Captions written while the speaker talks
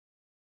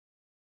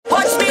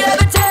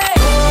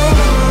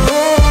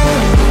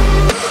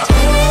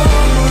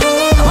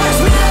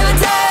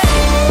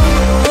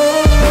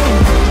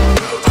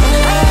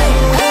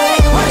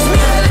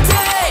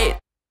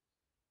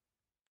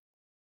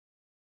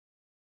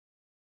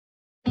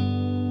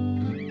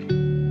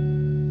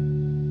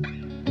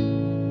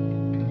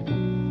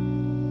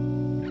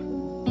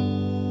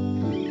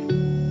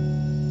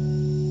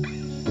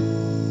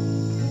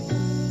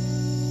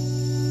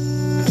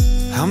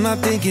I'm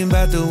not thinking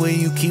about the way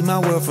you keep my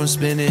world from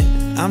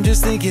spinning. I'm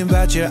just thinking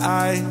about your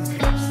eyes.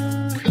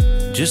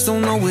 Just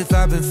don't know if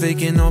I've been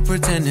faking or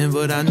pretending,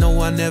 but I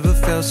know I never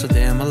felt so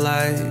damn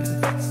alive.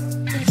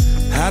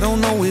 I don't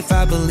know if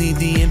I believe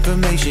the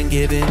information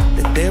given,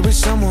 that there is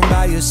someone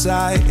by your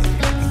side.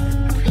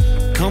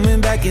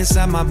 Coming back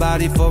inside my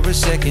body for a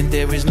second,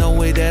 there is no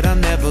way that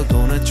I'm never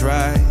gonna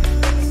try.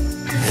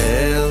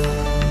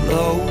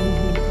 Hello,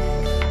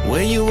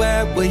 where you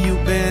at, where you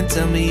been?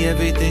 Tell me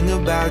everything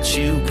about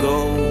you,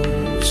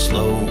 go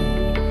slow,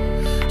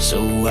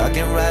 so I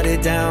can write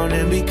it down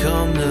and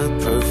become the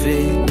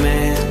perfect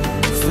man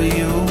for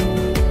you.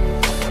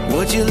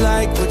 What you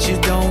like, what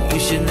you don't, you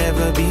should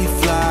never be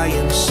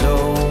flying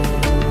so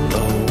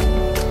low.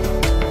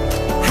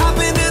 Hop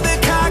into the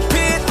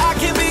cockpit, I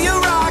can be a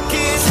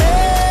rocket.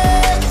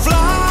 Hey,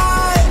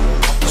 fly.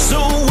 So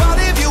what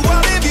if you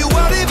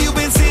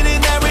been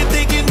sitting there and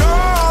thinking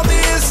all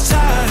this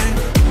time?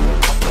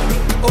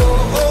 Oh,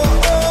 oh,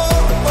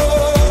 oh,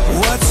 oh,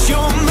 what's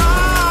your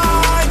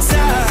mind's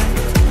at?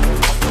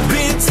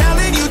 Been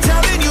telling you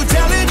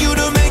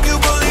to make you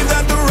believe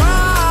that the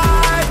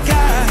right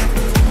guy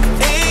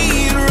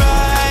ain't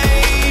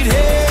right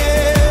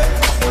here,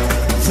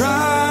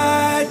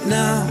 right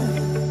now,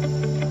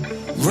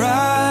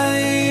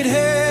 right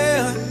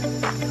here.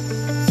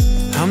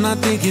 I'm not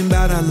thinking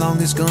about how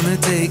long it's gonna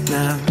take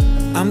now.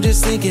 I'm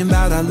just thinking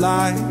about our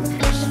lives.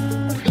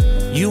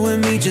 You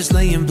and me just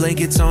laying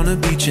blankets on a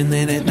beach, and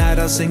then at night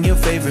I'll sing your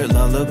favorite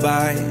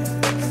lullaby.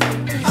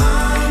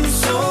 I'm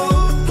so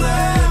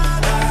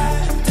glad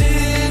I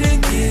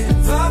didn't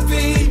give up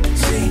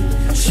easy,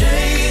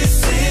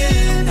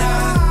 chasing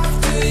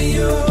after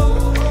you.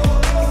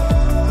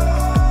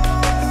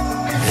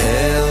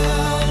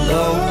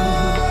 Hello,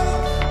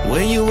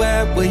 where you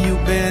at, where you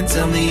been?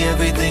 Tell me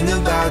everything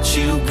about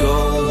you,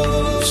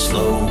 go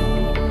slow,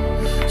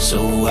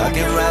 so I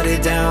can write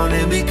it down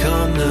and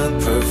become the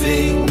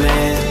perfect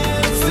man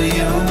for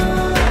you.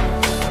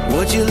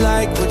 What you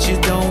like, what you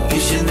don't, you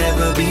should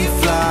never be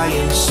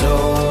flying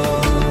so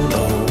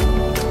low.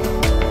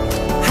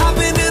 Hop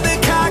into the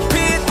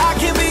cockpit, I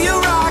can be a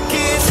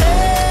rocket.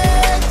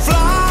 Hey,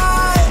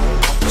 fly.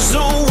 So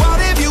what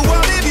if you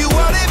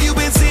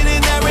been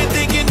sitting there and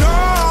thinking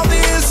all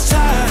this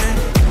time?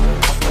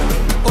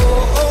 Oh,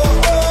 oh,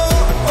 oh,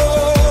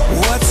 oh,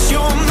 what's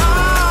your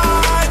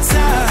mind's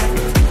at?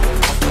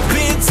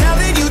 Been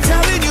telling you to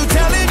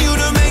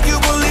make you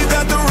believe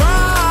that the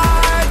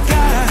right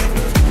guy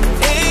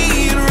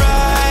ain't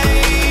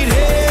right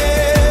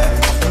here.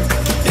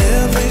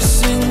 Every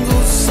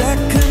single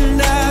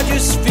second I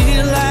just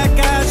feel like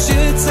I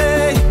should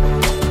say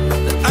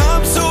that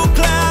I'm so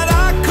glad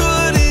I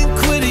couldn't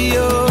quit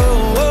you.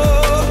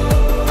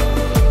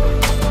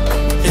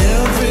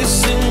 Every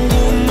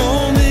single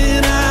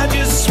moment I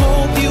just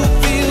hope you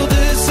feel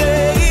the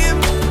same.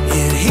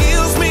 It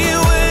heals me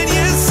when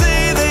you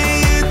say that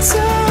you're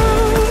done.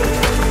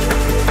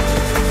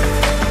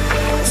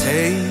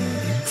 Take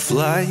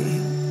flight.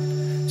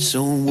 So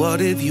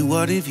what if you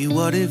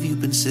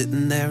been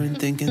sitting there and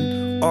thinking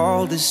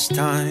all this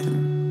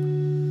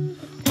time?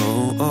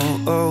 Oh, oh,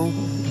 oh,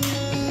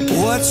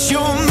 what's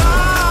your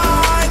mind?